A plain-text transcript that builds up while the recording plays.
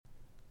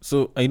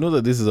So I know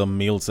that this is a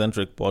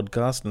male-centric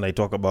podcast and I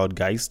talk about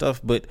guy stuff,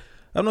 but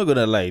I'm not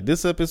gonna lie,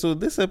 this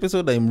episode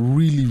I'm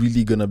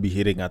really gonna be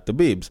hitting at the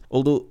babes.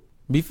 Although,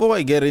 before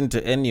I get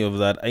into any of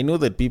that, I know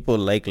that people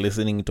like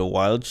listening to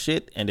wild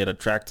shit and it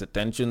attracts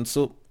attention,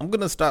 so I'm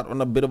gonna start on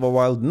a bit of a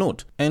wild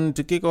note. And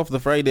to kick off the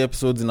Friday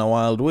episodes in a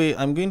wild way,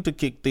 I'm going to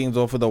kick things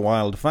off with a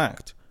wild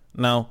fact.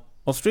 Now,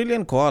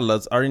 Australian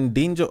koalas are in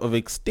danger of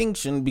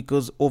extinction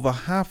because over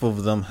half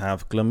of them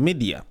have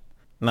chlamydia.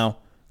 Now,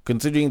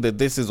 considering that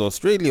this is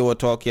Australia we're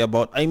talking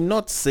about, I'm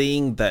not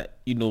saying that,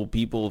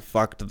 people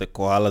fucked the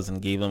koalas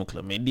and gave them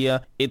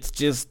chlamydia. It's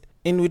just,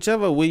 in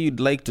whichever way you'd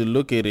like to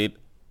look at it,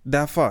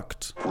 they're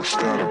fucked.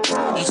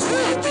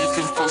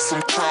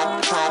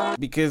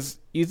 Because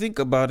you think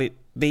about it,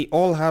 they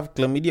all have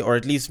chlamydia, or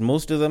at least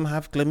most of them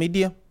have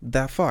chlamydia,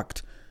 they're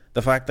fucked.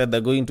 The fact that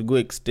they're going to go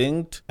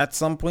extinct at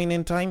some point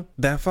in time,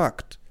 they're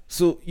fucked.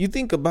 So you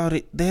think about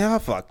it, they are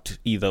fucked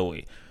either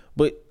way.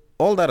 But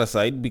all that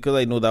aside, because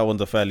I know that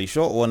one's a fairly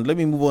short one, let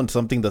me move on to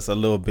something that's a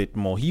little bit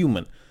more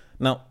human.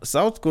 Now,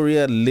 South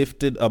Korea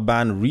lifted a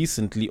ban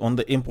recently on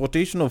the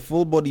importation of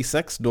full-body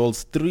sex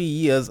dolls 3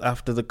 years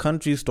after the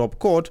country's top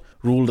court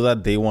ruled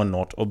that they were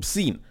not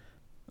obscene.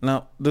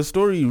 Now, the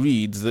story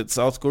reads that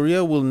South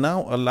Korea will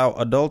now allow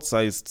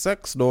adult-sized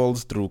sex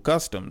dolls through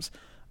customs.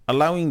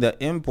 Allowing the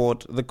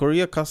import, the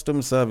Korea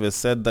Customs Service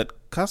said that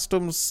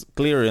customs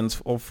clearance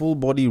of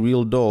full-body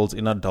real dolls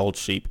in adult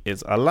shape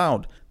is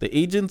allowed. The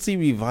agency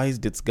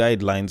revised its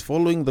guidelines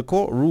following the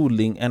court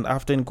ruling and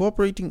after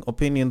incorporating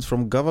opinions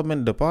from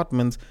government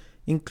departments,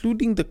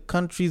 including the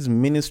country's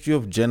Ministry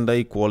of Gender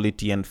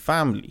Equality and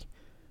Family.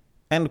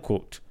 End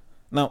quote.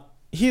 Now,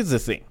 here's the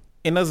thing.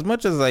 In as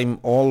much as I'm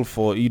all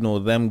for,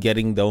 them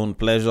getting their own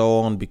pleasure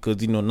on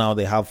because, now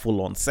they have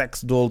full-on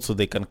sex dolls so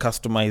they can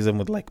customize them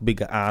with like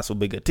bigger ass or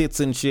bigger tits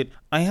and shit,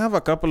 I have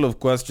a couple of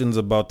questions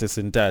about this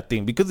entire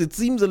thing because it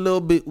seems a little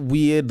bit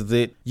weird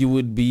that you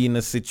would be in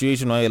a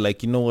situation where you're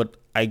like,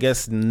 I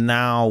guess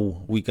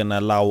now we can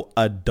allow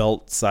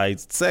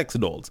adult-sized sex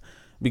dolls.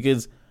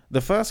 Because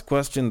the first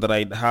question that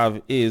I'd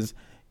have is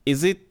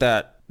it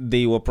that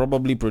they were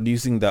probably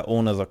producing their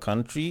own as a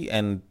country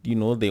and,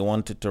 they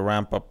wanted to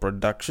ramp up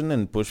production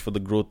and push for the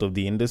growth of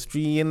the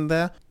industry in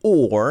there?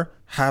 Or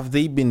have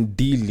they been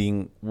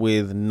dealing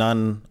with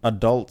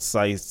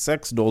non-adult-sized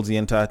sex dolls the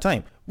entire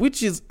time?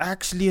 Which is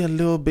actually a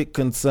little bit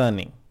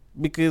concerning.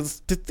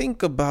 Because to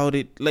think about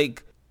it,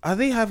 are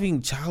they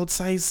having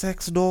child-sized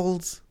sex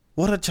dolls?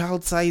 What are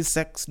child-sized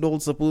sex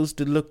dolls supposed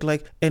to look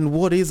like? And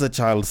what is a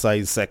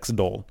child-sized sex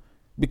doll?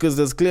 Because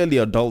there's clearly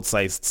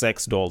adult-sized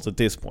sex dolls at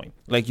this point.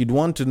 You'd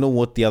want to know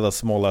what the other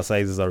smaller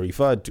sizes are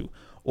referred to.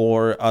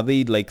 Or are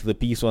they the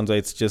piece ones where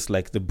it's just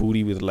the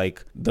booty with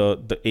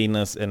the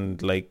anus and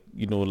the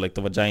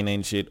vagina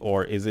and shit?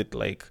 Or is it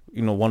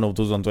one of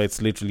those ones where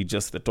it's literally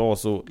just the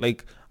torso?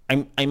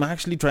 I'm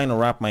actually trying to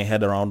wrap my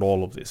head around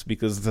all of this.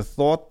 Because the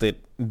thought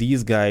that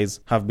these guys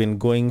have been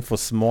going for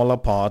smaller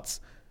parts,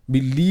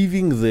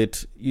 believing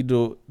that,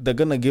 they're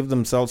gonna give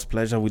themselves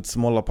pleasure with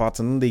smaller parts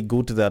and then they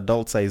go to the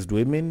adult-sized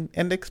women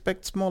and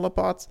expect smaller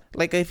parts.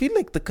 I feel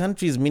like the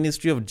country's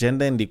Ministry of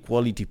Gender and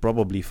Equality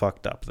probably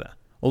fucked up there.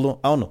 Although,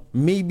 I don't know,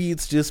 maybe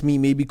it's just me,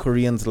 maybe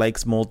Koreans like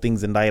small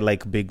things and I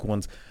like big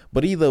ones.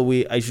 But either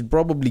way, I should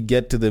probably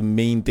get to the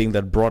main thing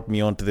that brought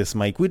me onto this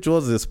mic, which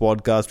was this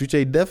podcast, which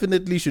I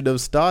definitely should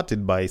have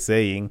started by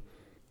saying,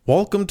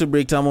 welcome to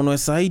Breaktime on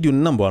Westside, your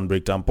number one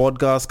breakdown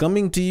podcast,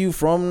 coming to you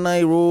from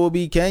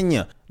Nairobi,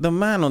 Kenya. The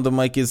man on the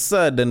mic is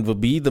Sir Denver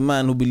B, the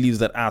man who believes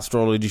that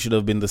astrology should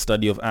have been the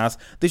study of ass.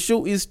 The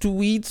show is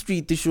Tweet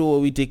Street, the show where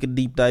we take a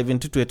deep dive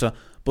into Twitter,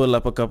 pull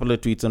up a couple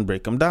of tweets and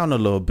break them down a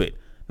little bit.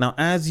 Now,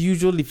 as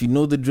usual, if you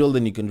know the drill,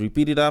 then you can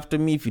repeat it after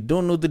me. If you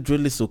don't know the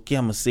drill, it's okay,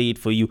 I'm gonna say it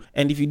for you.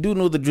 And if you do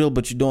know the drill,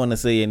 but you don't want to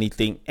say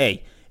anything,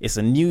 hey, it's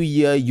a new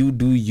year, you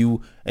do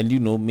you, and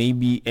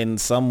maybe in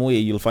some way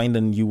you'll find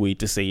a new way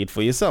to say it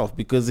for yourself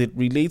because it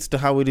relates to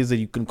how it is that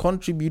you can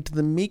contribute to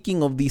the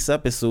making of these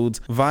episodes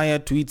via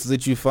tweets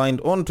that you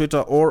find on Twitter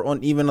or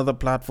on even other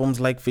platforms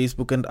like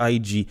Facebook and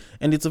IG.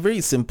 And it's a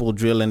very simple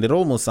drill and it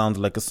almost sounds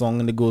like a song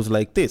and it goes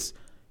like this.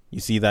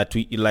 You see that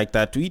tweet, you like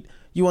that tweet,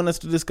 you want us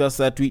to discuss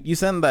that tweet, you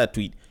send that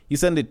tweet. You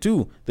send it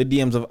to the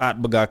DMs of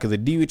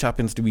 @BagakaTheD, which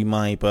happens to be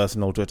my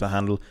personal Twitter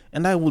handle,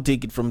 and I will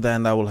take it from there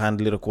and I will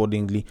handle it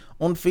accordingly.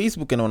 On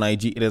Facebook and on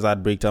IG, it is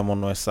 @Breaktime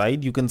on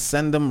Westside. You can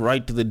send them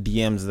right to the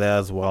DMs there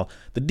as well.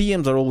 The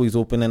DMs are always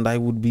open and I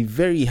would be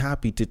very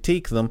happy to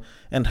take them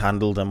and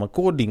handle them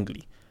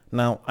accordingly.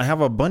 Now, I have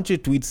a bunch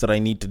of tweets that I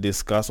need to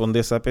discuss on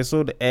this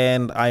episode,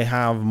 and I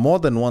have more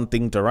than one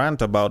thing to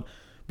rant about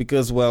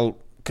because, well,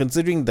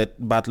 considering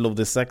that Battle of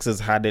the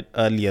Sexes had it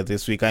earlier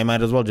this week, I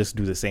might as well just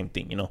do the same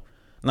thing,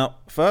 Now,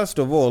 first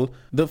of all,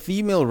 the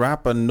female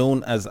rapper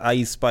known as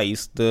Ice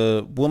Spice,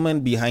 the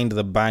woman behind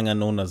the banger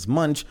known as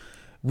Munch,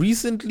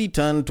 recently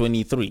turned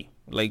 23.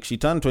 She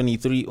turned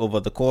 23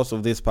 over the course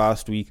of this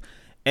past week.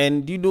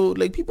 And,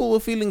 people were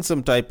feeling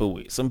some type of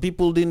way. Some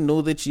people didn't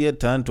know that she had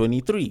turned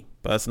 23.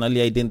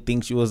 Personally, I didn't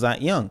think she was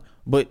that young.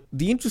 But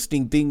the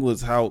interesting thing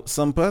was how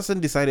some person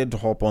decided to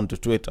hop onto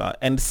Twitter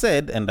and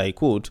said, and I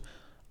quote,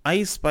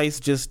 Ice Spice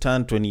just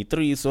turned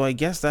 23, so I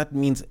guess that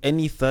means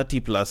any 30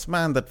 plus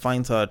man that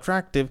finds her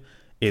attractive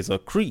is a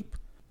creep.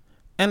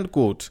 End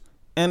quote.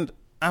 And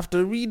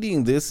after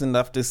reading this and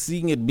after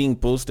seeing it being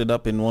posted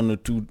up in one or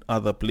two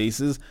other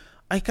places,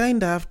 I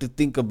kinda have to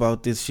think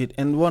about this shit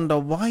and wonder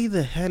why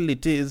the hell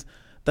it is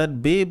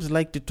that babes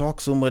like to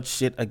talk so much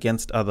shit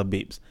against other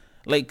babes.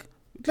 Like,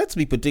 let's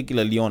be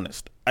particularly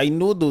honest. I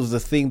know there was the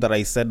thing that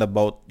I said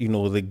about,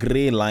 the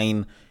gray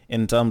line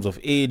in terms of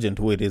age and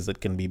who it is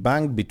that can be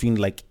banged between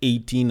like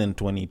 18 and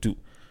 22.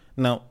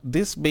 Now,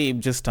 this babe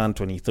just turned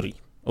 23.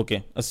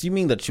 Okay,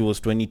 assuming that she was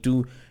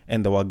 22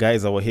 and there were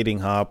guys that were hitting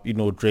her up,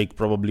 Drake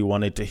probably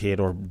wanted to hit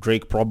or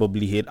Drake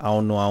probably hit. I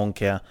don't know, I don't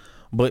care.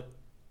 But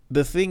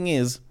the thing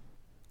is,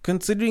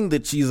 considering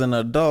that she's an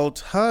adult,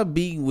 her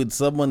being with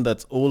someone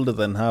that's older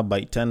than her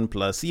by 10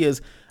 plus years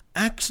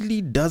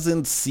actually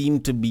doesn't seem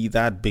to be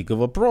that big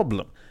of a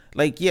problem.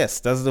 Like, yes,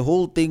 that's the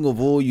whole thing of,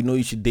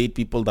 you should date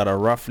people that are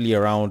roughly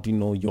around,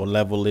 your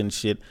level and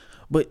shit.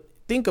 But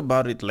think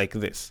about it like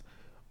this.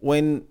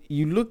 When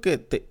you look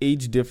at the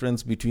age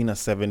difference between a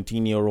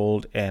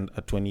 17-year-old and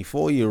a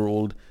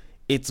 24-year-old,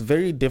 it's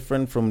very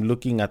different from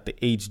looking at the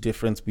age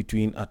difference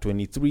between a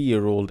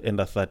 23-year-old and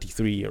a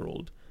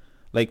 33-year-old.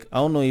 Like, I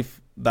don't know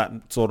if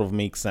that sort of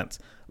makes sense.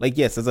 Like,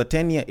 yes, there's a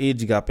 10-year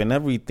age gap and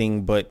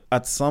everything, but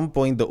at some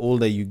point, the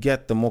older you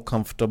get, the more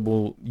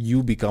comfortable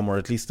you become, or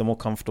at least the more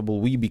comfortable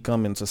we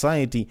become in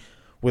society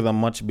with a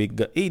much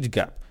bigger age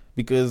gap.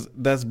 Because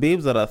there's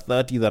babes that are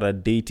 30 that are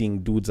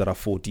dating dudes that are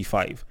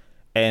 45,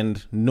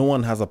 and no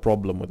one has a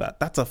problem with that.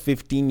 That's a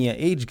 15-year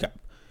age gap.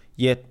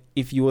 Yet,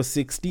 if you were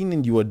 16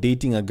 and you were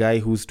dating a guy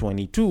who's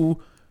 22,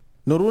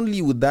 not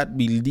only would that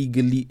be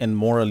legally and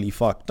morally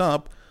fucked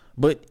up,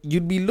 but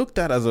you'd be looked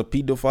at as a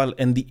pedophile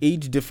and the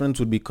age difference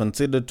would be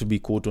considered to be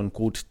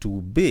quote-unquote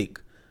too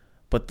big.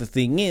 But the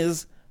thing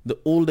is, the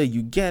older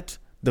you get,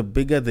 the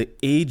bigger the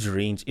age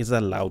range is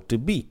allowed to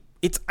be.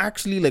 It's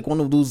actually like one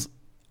of those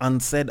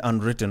unsaid,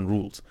 unwritten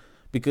rules.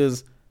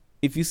 Because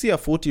if you see a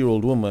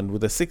 40-year-old woman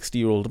with a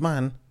 60-year-old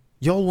man,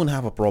 y'all won't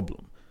have a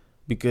problem.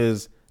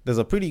 Because there's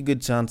a pretty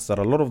good chance that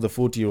a lot of the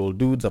 40-year-old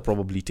dudes are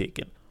probably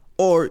taken.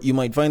 Or you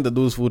might find that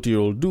those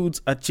 40-year-old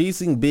dudes are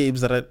chasing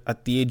babes that are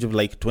at the age of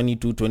like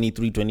 22,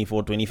 23,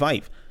 24,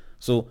 25.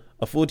 So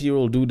a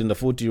 40-year-old dude and a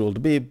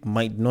 40-year-old babe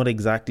might not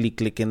exactly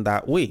click in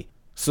that way.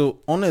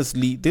 So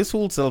honestly, this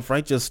whole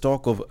self-righteous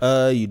talk of,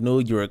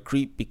 you're a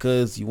creep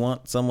because you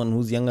want someone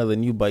who's younger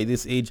than you by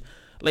this age.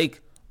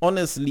 Like,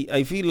 honestly,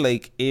 I feel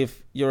like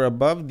if you're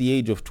above the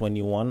age of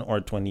 21 or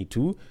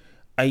 22,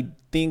 I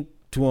think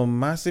to a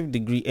massive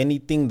degree,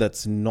 anything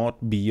that's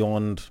not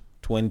beyond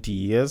 20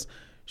 years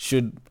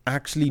should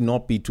actually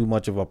not be too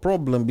much of a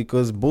problem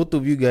because both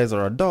of you guys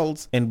are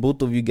adults and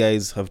both of you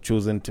guys have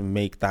chosen to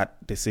make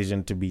that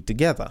decision to be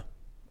together.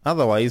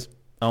 Otherwise,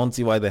 I don't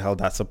see why the hell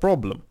that's a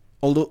problem.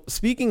 Although,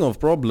 speaking of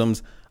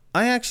problems,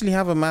 I actually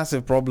have a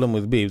massive problem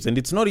with babes, and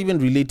it's not even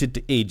related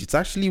to age, it's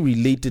actually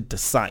related to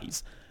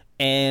size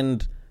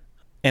and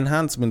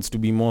enhancements, to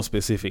be more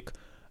specific.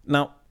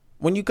 Now,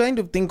 when you kind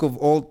of think of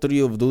all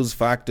three of those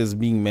factors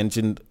being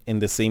mentioned in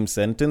the same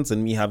sentence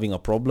and me having a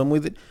problem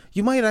with it,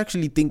 you might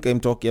actually think I'm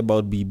talking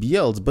about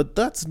BBLs, but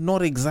that's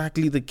not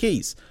exactly the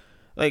case.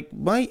 Like,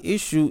 my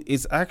issue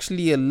is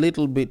actually a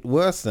little bit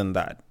worse than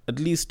that, at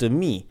least to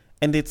me,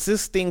 and it's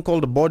this thing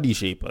called body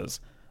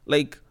shapers.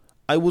 Like,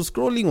 I was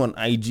scrolling on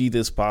IG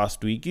this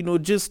past week,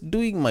 just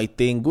doing my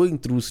thing, going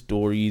through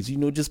stories,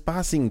 just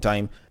passing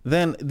time.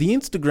 Then the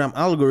Instagram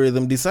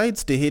algorithm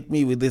decides to hit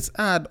me with this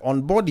ad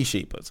on body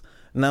shapers.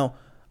 Now,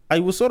 I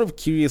was sort of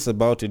curious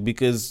about it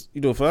because,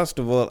 first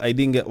of all, I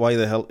didn't get why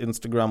the hell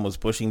Instagram was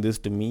pushing this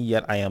to me,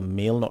 yet I am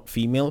male, not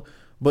female,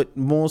 but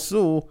more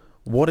so,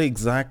 what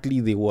exactly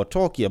they were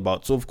talking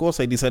about. So, of course,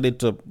 I decided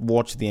to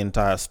watch the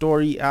entire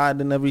story,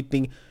 ad and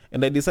everything,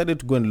 and I decided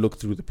to go and look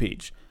through the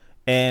page.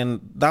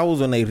 And that was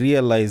when I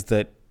realized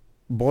that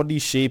body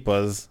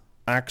shapers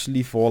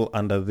actually fall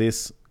under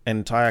this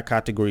entire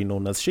category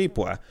known as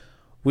shapewear,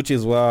 which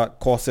is where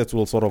corsets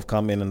will sort of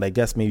come in and I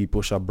guess maybe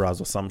push-up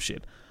bras or some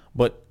shit.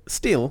 But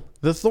still,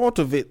 the thought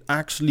of it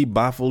actually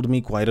baffled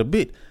me quite a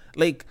bit.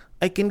 Like,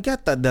 I can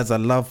get that there's a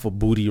love for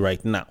booty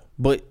right now,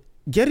 but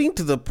getting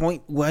to the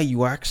point where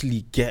you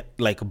actually get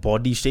like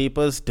body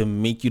shapers to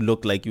make you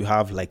look like you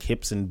have like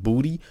hips and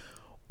booty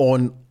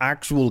on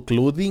actual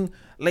clothing,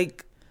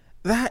 like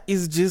that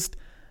is just,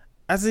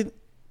 is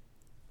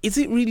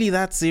it really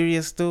that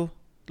serious though?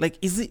 Like,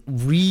 is it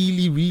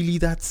really, really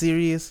that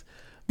serious?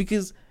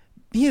 Because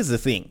here's the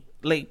thing,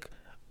 like,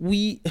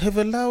 we have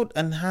allowed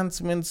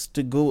enhancements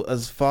to go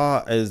as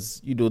far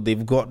as,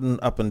 they've gotten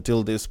up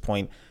until this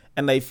point.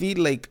 And I feel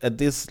like at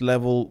this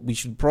level, we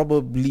should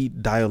probably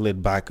dial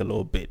it back a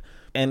little bit.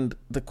 And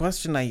the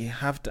question I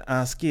have to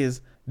ask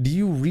is, do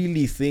you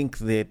really think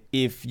that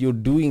if you're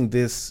doing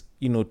this,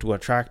 to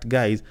attract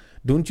guys,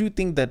 don't you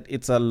think that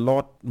it's a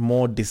lot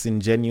more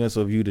disingenuous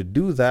of you to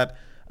do that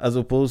as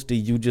opposed to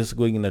you just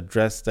going in a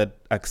dress that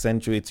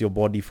accentuates your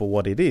body for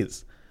what it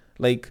is?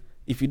 Like,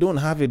 If you don't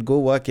have it, go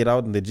work it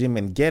out in the gym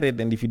and get it.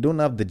 And if you don't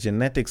have the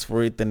genetics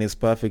for it, then it's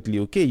perfectly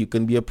okay. You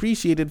can be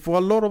appreciated for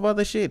a lot of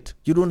other shit.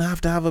 You don't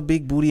have to have a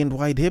big booty and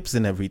wide hips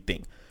and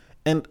everything.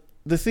 And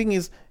the thing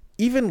is,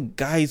 even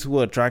guys who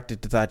are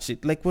attracted to that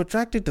shit, like, we're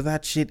attracted to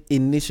that shit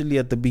initially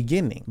at the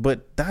beginning,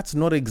 but that's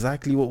not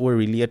exactly what we're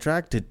really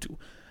attracted to,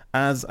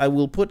 as I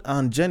will put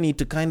Aunt Jenny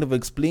to kind of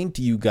explain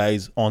to you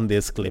guys on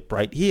this clip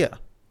right here.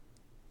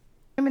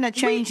 Women are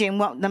changing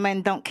what the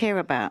men don't care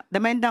about. The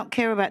men don't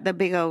care about the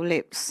big old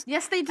lips.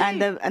 Yes, they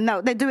do.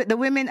 No, they do it. The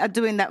women are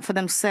doing that for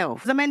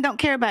themselves. The men don't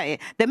care about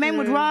it. The men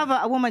would rather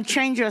a woman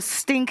change her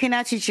stinking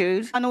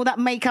attitude and all that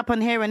makeup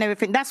and hair and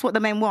everything. That's what the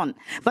men want.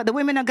 But the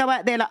women will go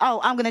out there like, oh,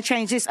 I'm going to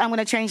change this, I'm going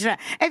to change that.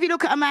 If you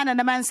look at a man and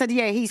the man said,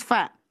 yeah, he's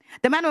fat.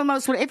 The man will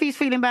most, if he's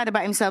feeling bad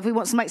about himself, he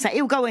wants to make sense,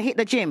 he'll go and hit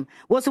the gym.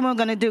 What's the woman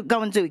going to do?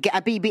 Go and do? Get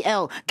a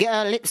BBL, get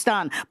her lips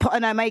done, put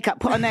on her makeup,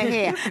 put on her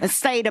hair, and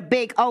stay the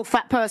big old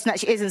fat person that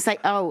she is and say,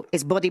 oh,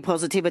 it's body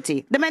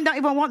positivity. The men don't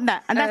even want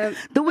that. And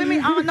the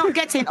women are not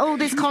getting all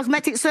this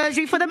cosmetic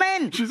surgery for the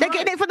men. They're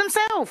getting it for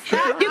themselves. You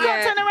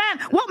can't turn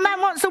around. What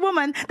man wants a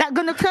woman that's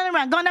going to turn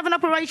around, go and have an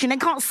operation, and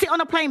can't sit on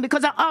a plane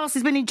because her arse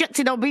has been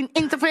injected or been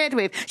interfered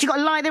with? She got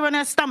to lie there on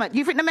her stomach. Do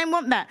you think the men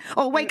want that?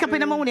 Or wake up in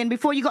the morning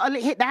before you got to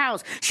hit the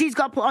house, she's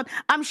got to put on.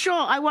 I'm sure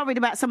I worried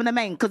about some of the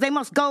men because they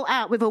must go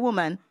out with a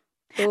woman.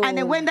 Ooh. And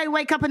then when they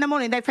wake up in the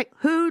morning, they think,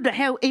 who the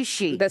hell is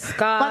she? The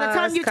scars, by the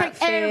time you catfish.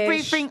 take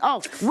everything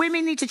off,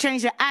 women need to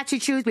change their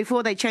attitudes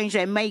before they change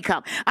their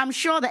makeup. I'm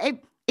sure that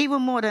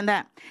even more than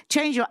that,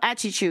 change your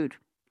attitude.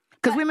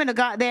 Because women will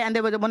go out there and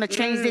they would want to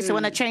change this, they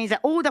want to change that.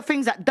 All the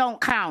things that don't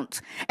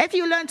count. If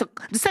you learn to,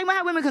 the same way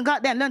how women can go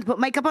out there and learn to put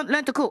makeup on,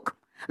 learn to cook,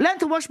 learn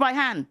to wash by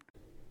hand.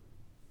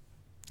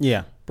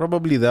 Yeah,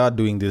 probably they are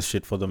doing this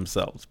shit for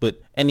themselves.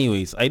 But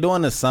anyways, I don't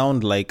want to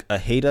sound like a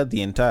hater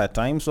the entire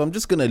time, so I'm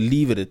just going to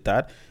leave it at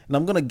that. And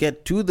I'm going to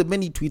get to the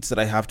many tweets that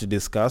I have to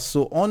discuss.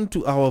 So on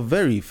to our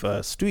very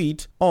first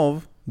tweet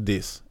of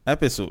this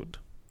episode.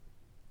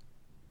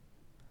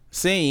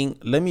 Saying,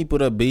 let me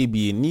put a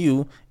baby in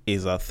you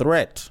is a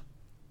threat.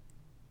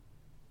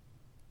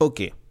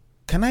 Okay,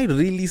 can I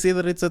really say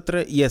that it's a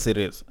threat? Yes, it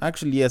is.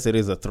 Actually, yes, it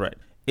is a threat.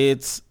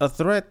 It's a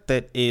threat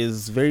that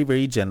is very,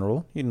 very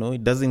general. You know,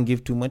 it doesn't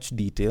give too much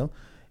detail.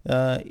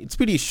 It's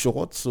pretty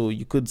short, so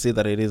you could say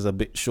that it is a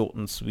bit short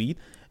and sweet.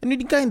 And when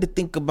you kind of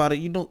think about it,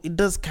 you know, it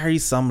does carry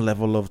some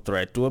level of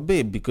threat to a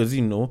babe because,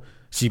 you know,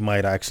 she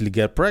might actually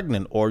get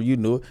pregnant, or, you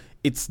know,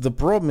 it's the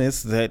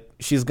promise that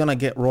she's gonna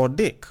get raw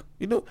dick.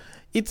 You know,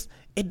 it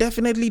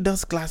definitely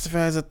does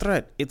classify as a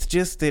threat. It's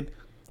just that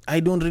I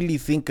don't really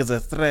think as a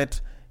threat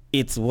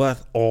it's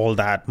worth all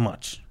that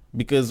much.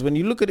 Because when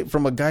you look at it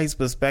from a guy's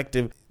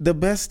perspective, the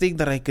best thing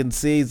that I can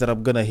say is that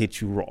I'm gonna hit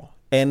you raw.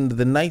 And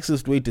the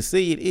nicest way to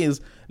say it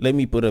is, let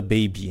me put a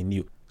baby in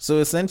you. So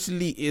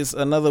essentially it's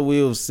another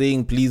way of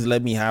saying, please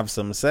let me have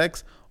some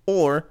sex,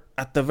 or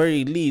at the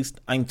very least,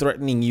 I'm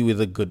threatening you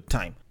with a good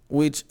time.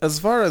 Which, as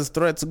far as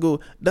threats go,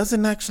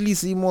 doesn't actually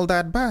seem all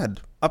that bad.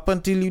 Up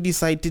until you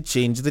decide to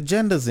change the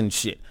genders and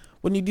shit.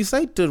 When you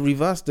decide to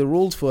reverse the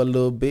roles for a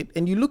little bit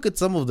and you look at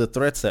some of the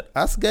threats that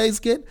us guys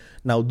get,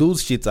 now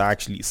those shits are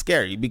actually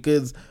scary,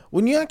 because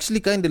when you actually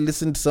kind of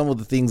listen to some of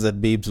the things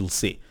that babes will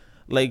say,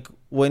 like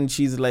when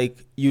she's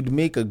like, you'd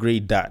make a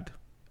great dad,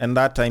 and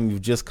that time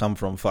you've just come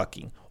from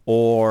fucking,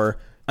 or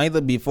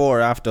either before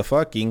or after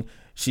fucking,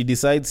 she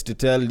decides to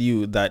tell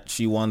you that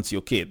she wants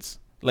your kids.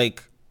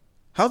 Like,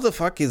 how the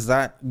fuck is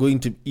that going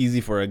to be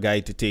easy for a guy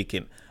to take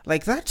in?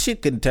 Like, that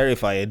shit can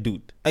terrify a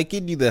dude. I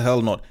kid you the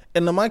hell not.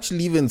 And I'm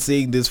actually even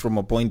saying this from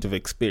a point of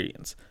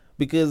experience.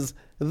 Because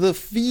the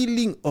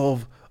feeling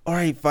of,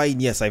 alright, fine,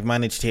 yes, I've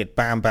managed to hit,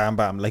 bam, bam,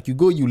 bam. Like, you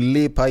go, you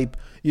lay pipe,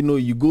 you know,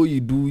 you go, you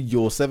do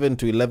your 7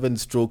 to 11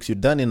 strokes, you're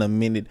done in a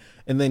minute.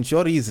 And then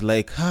shorty is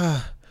like,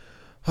 I've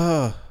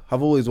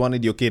always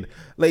wanted your kid.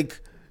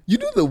 Like, you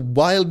know the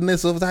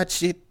wildness of that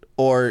shit?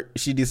 Or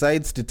she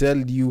decides to tell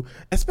you,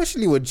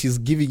 especially when she's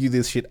giving you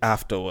this shit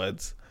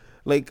afterwards.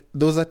 Like,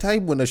 there was a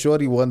time when a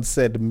shorty once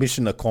said,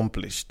 mission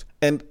accomplished.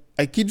 And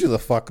I kid you the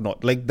fuck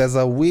not. Like, there's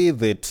a way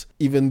that,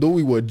 even though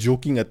we were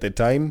joking at the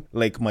time,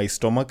 like, my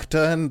stomach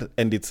turned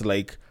and it's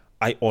like,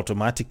 I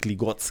automatically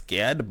got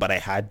scared, but I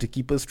had to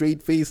keep a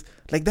straight face.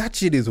 Like, that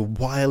shit is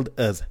wild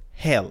as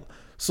hell.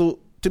 So,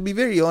 to be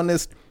very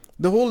honest,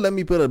 the whole let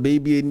me put a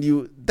baby in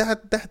you,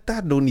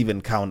 that don't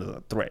even count as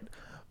a threat.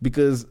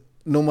 Because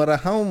no matter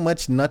how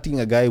much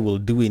nutting a guy will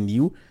do in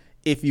you,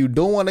 if you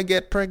don't want to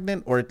get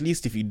pregnant, or at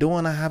least if you don't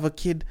want to have a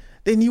kid,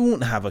 then you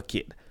won't have a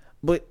kid.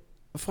 But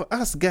for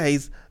us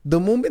guys, the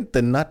moment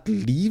the nut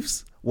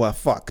leaves, we're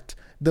fucked.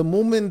 The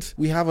moment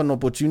we have an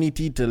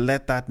opportunity to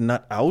let that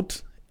nut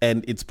out,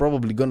 and it's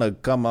probably gonna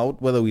come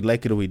out whether we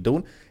like it or we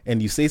don't,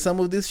 and you say some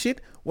of this shit,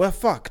 we're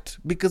fucked.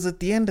 Because at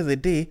the end of the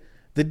day,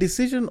 the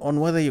decision on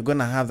whether you're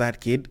gonna have that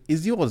kid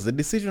is yours. The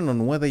decision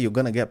on whether you're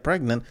gonna get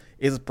pregnant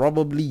is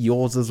probably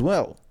yours as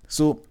well.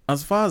 So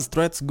as far as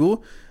threats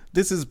go,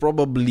 this is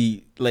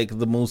probably like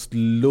the most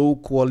low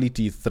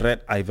quality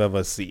threat I've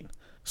ever seen.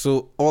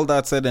 So all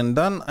that said and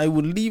done, I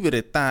will leave it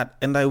at that,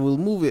 and I will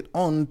move it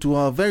on to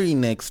our very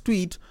next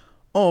tweet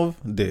of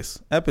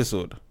this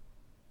episode.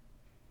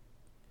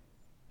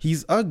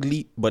 He's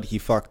ugly, but he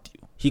fucked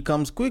you. He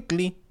comes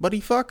quickly, but he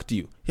fucked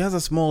you. He has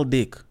a small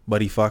dick,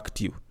 but he fucked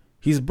you.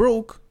 He's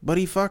broke, but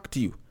he fucked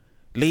you.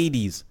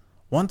 Ladies,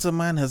 once a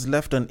man has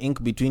left an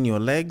ink between your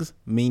legs,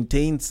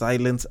 maintain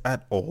silence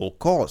at all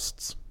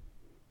costs.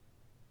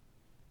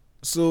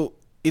 So,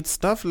 it's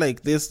stuff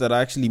like this that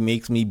actually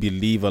makes me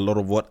believe a lot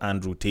of what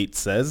Andrew Tate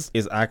says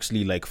is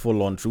actually like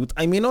full-on truth.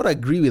 I may not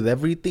agree with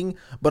everything,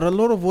 but a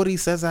lot of what he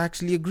says I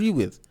actually agree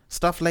with.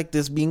 Stuff like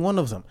this being one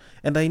of them.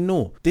 And I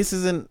know this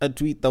isn't a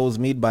tweet that was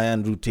made by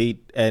Andrew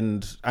Tate,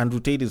 and Andrew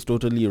Tate is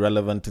totally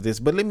irrelevant to this,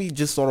 but let me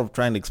just sort of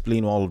try and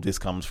explain where all of this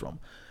comes from.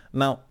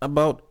 Now,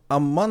 about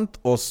a month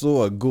or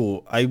so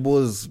ago, I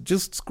was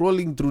just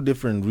scrolling through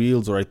different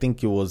reels, or I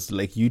think it was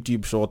like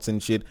YouTube shorts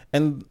and shit,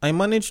 and I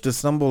managed to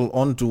stumble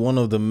onto one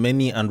of the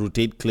many Andrew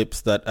Tate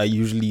clips that are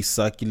usually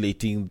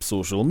circulating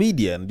social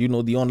media and,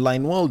 the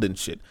online world and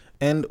shit.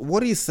 And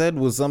what he said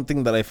was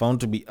something that I found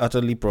to be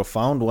utterly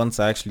profound once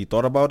I actually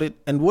thought about it.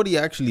 And what he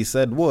actually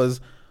said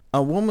was,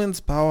 a woman's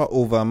power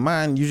over a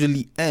man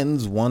usually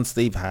ends once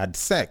they've had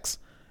sex.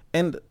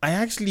 And I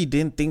actually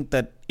didn't think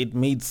that it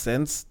made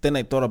sense. Then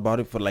I thought about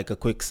it for like a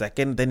quick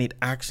second. Then it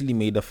actually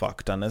made a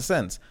fuck ton of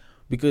sense.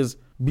 Because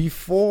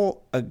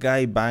before a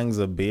guy bangs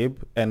a babe,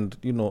 and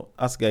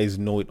us guys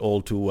know it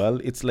all too well,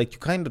 it's like you're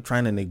kind of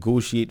trying to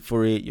negotiate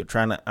for it, you're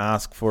trying to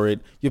ask for it,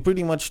 you're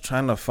pretty much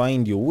trying to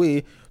find your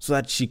way so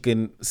that she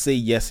can say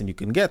yes and you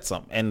can get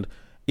some. And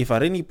if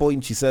at any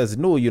point she says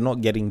no, you're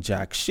not getting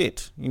jack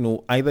shit.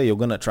 Either you're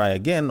gonna try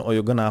again or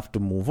you're gonna have to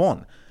move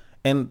on.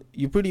 And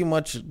you're pretty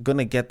much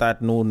gonna get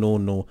that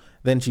no.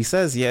 Then she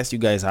says yes, you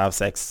guys have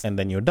sex, and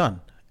then you're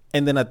done.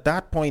 And then at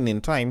that point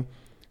in time,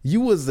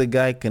 you as the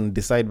guy can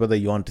decide whether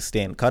you want to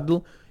stay and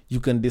cuddle. You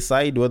can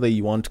decide whether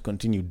you want to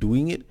continue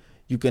doing it.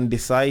 You can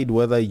decide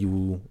whether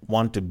you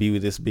want to be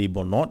with this babe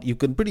or not. You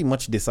can pretty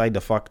much decide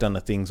a fuck ton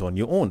of things on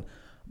your own.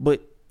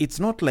 But it's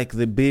not like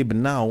the babe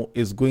now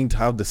is going to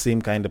have the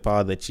same kind of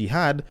power that she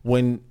had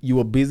when you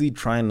were busy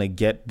trying to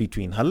get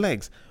between her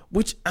legs,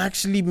 which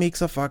actually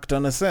makes a fuck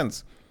ton of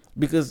sense.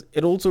 Because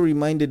it also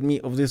reminded me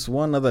of this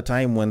one other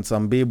time when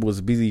some babe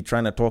was busy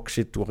trying to talk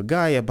shit to a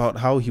guy about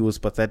how he was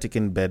pathetic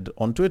in bed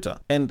on Twitter.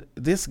 And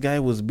this guy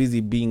was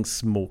busy being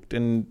smoked.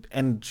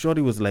 And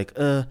shorty was like,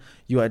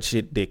 you had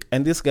shit dick.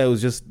 And this guy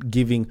was just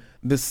giving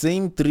the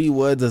same 3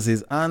 words as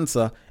his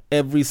answer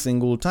every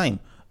single time.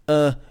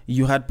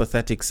 You had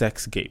pathetic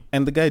sex game.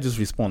 And the guy just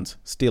responds,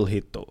 still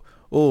hit though.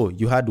 Oh,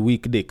 you had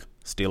weak dick.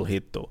 Still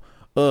hit though.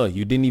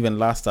 You didn't even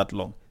last that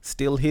long.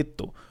 Still hit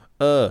though.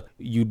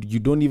 You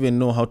don't even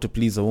know how to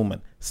please a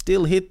woman.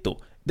 Still hit though.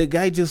 The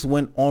guy just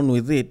went on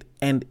with it,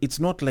 and it's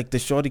not like the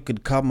shorty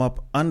could come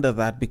up under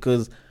that,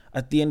 because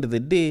at the end of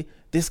the day,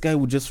 this guy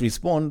would just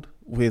respond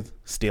with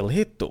still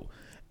hit though.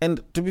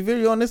 And to be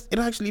very honest, it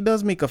actually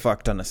does make a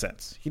fuck ton of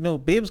sense.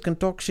 Babes can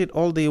talk shit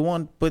all they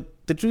want, but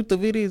the truth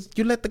of it is,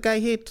 you let the guy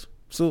hit.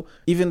 So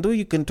even though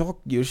you can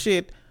talk your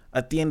shit,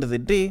 at the end of the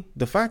day,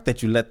 the fact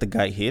that you let the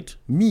guy hit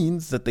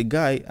means that the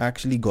guy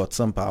actually got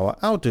some power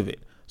out of it.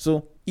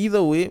 So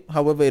either way,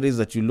 however it is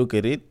that you look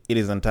at it, it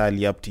is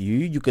entirely up to you.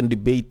 You can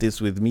debate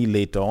this with me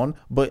later on,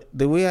 but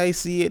the way I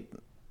see it,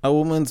 a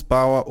woman's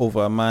power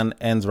over a man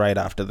ends right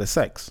after the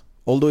sex.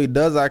 Although it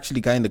does actually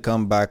kind of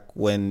come back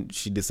when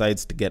she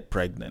decides to get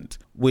pregnant,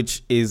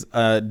 which is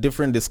a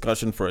different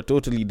discussion for a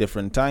totally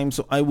different time.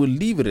 So I will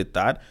leave it at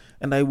that,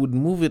 and I would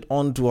move it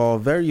on to our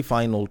very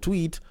final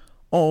tweet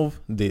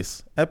of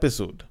this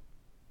episode.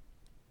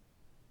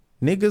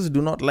 Niggas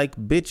do not like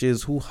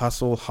bitches who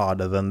hustle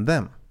harder than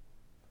them.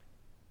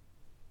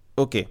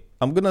 Okay,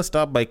 I'm gonna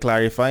start by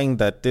clarifying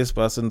that this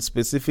person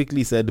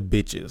specifically said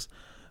bitches.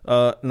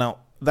 Now,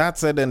 that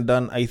said and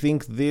done, I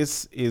think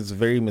this is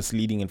very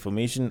misleading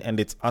information, and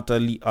it's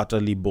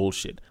utterly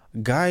bullshit.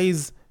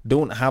 Guys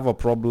don't have a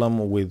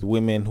problem with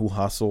women who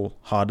hustle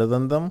harder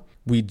than them.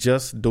 We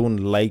just don't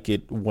like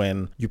it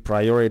when you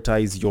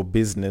prioritize your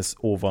business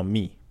over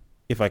me,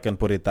 if I can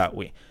put it that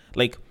way.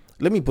 Like,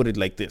 let me put it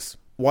like this.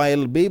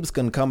 While babes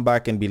can come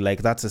back and be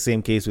like, that's the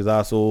same case with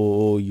us,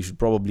 you should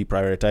probably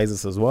prioritize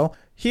us as well.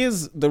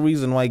 Here's the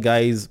reason why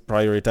guys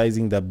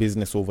prioritizing their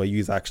business over you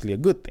is actually a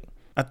good thing.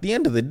 At the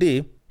end of the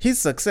day, his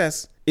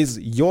success is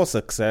your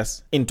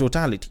success in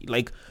totality.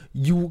 Like,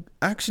 you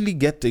actually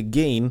get to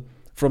gain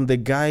from the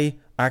guy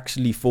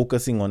actually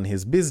focusing on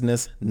his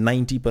business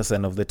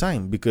 90% of the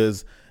time,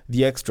 because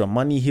the extra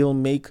money he'll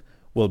make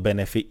will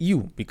benefit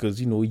you, because,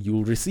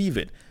 you'll receive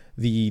it.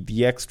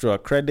 The extra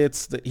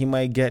credits that he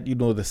might get,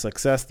 the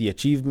success, the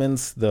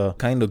achievements, the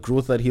kind of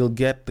growth that he'll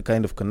get, the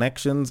kind of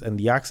connections and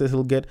the access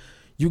he'll get,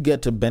 you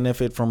get to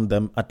benefit from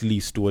them at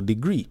least to a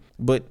degree.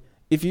 But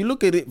if you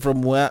look at it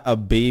from where a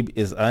babe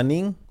is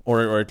earning,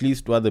 or at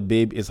least where the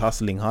babe is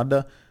hustling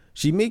harder,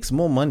 she makes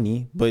more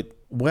money, but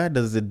where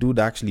does the dude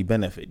actually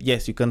benefit?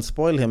 Yes, you can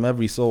spoil him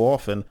every so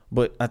often,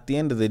 but at the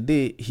end of the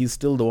day, he's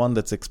still the one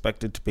that's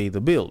expected to pay the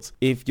bills.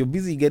 If you're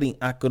busy getting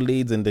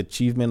accolades and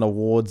achievement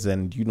awards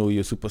and,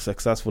 you're super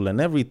successful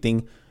and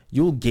everything,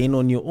 you'll gain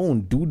on your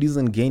own. Dude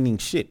isn't gaining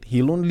shit.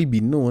 He'll only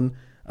be known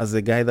as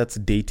the guy that's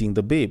dating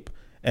the babe.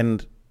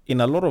 And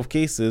in a lot of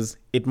cases,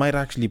 it might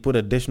actually put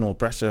additional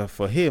pressure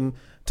for him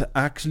to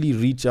actually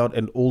reach out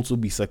and also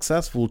be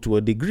successful to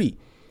a degree.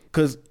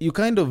 Because you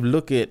kind of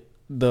look at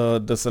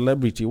the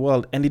celebrity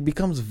world and it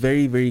becomes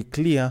very, very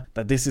clear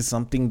that this is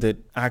something that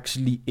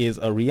actually is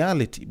a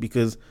reality.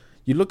 Because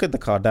you look at the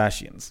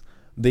Kardashians,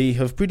 they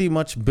have pretty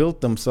much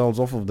built themselves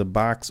off of the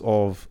backs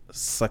of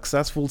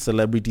successful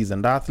celebrities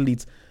and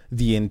athletes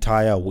the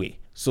entire way.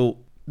 So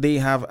they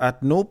have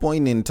at no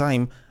point in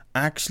time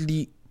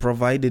actually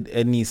provided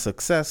any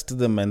success to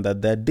the men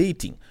that they're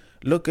dating.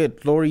 Look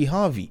at Lori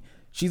Harvey.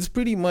 She's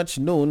pretty much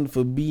known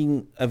for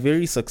being a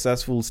very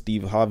successful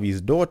Steve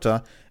Harvey's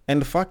daughter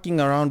and fucking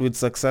around with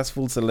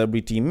successful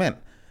celebrity men.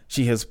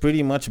 She has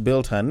pretty much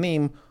built her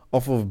name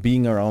off of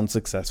being around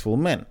successful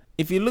men.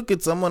 If you look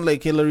at someone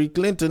like Hillary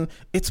Clinton,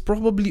 it's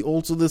probably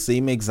also the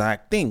same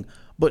exact thing.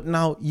 But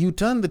now you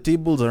turn the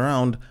tables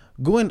around,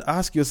 go and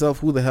ask yourself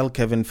who the hell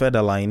Kevin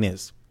Federline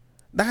is.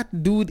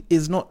 That dude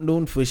is not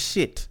known for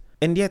shit.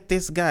 And yet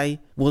this guy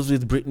was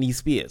with Britney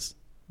Spears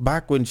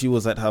back when she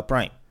was at her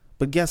prime.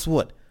 But guess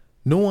what?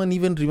 No one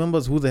even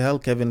remembers who the hell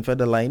Kevin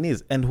Federline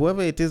is. And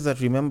whoever it is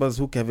that remembers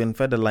who Kevin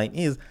Federline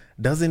is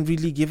doesn't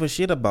really give a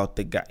shit about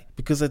the guy.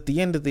 Because at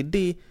the end of the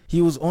day,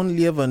 he was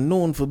only ever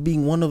known for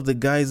being one of the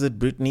guys that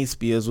Britney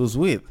Spears was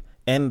with.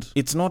 And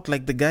it's not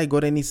like the guy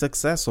got any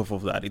success off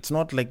of that. It's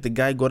not like the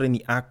guy got any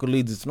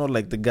accolades. It's not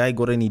like the guy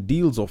got any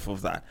deals off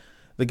of that.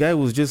 The guy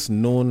was just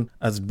known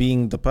as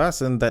being the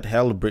person that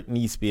held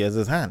Britney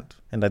Spears' hand.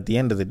 And at the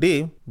end of the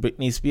day,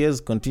 Britney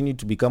Spears continued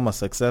to become a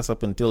success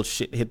up until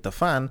shit hit the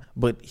fan,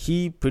 but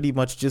he pretty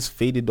much just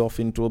faded off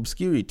into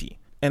obscurity.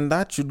 And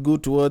that should go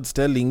towards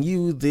telling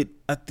you that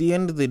at the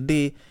end of the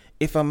day,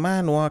 if a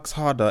man works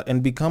harder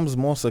and becomes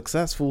more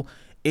successful,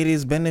 it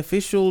is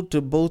beneficial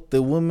to both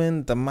the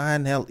woman, the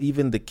man, hell,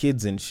 even the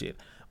kids and shit.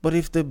 But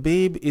if the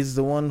babe is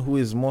the one who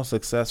is more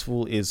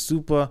successful, is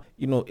super,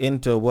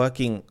 into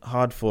working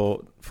hard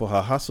for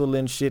her hustle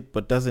and shit,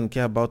 but doesn't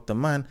care about the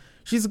man,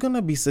 she's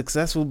gonna be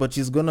successful, but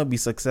she's gonna be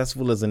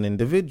successful as an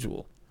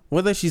individual.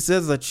 Whether she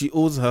says that she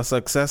owes her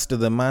success to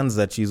the mans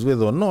that she's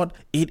with or not,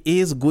 it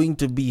is going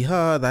to be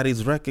her that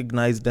is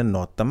recognized and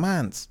not the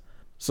man's.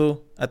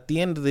 So at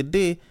the end of the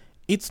day,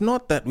 it's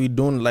not that we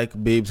don't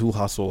like babes who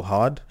hustle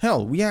hard.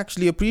 Hell, we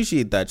actually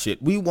appreciate that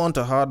shit. We want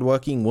a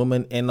hardworking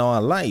woman in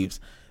our lives.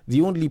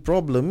 The only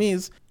problem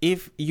is,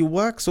 if you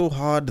work so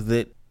hard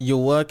that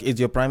your work is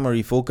your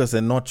primary focus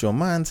and not your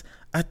man's,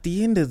 at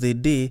the end of the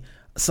day,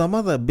 some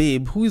other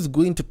babe who is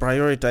going to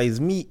prioritize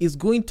me is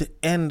going to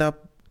end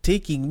up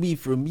taking me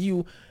from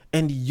you,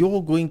 and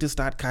you're going to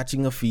start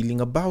catching a feeling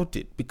about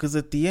it. Because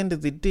at the end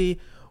of the day,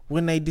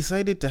 when I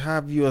decided to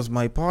have you as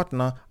my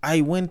partner,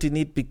 I went in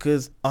it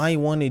because I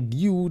wanted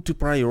you to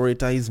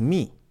prioritize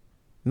me,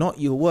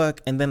 not your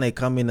work, and then I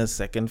come in as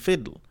second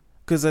fiddle.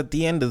 Because at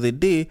the end of the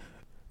day,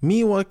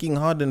 me working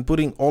hard and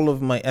putting all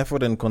of my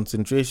effort and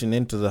concentration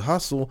into the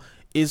hustle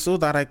is so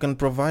that I can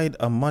provide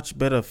a much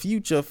better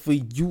future for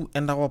you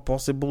and our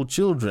possible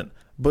children.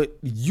 But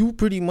you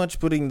pretty much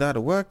putting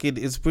that work in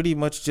is pretty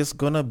much just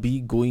gonna be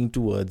going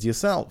towards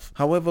yourself,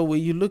 however way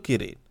you look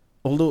at it.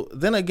 Although,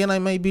 then again, I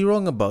might be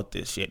wrong about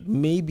this shit.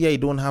 Maybe I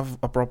don't have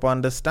a proper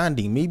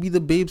understanding. Maybe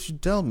the babes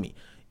should tell me.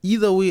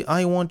 Either way,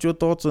 I want your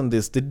thoughts on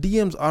this. The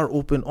DMs are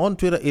open. On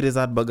Twitter, it is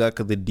at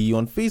Bagaka the D.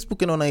 On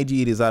Facebook and on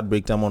IG, it is at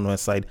Breaktime on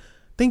Westside.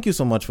 Thank you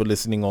so much for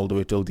listening all the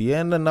way till the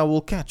end, and I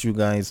will catch you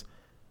guys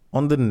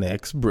on the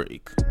next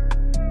break.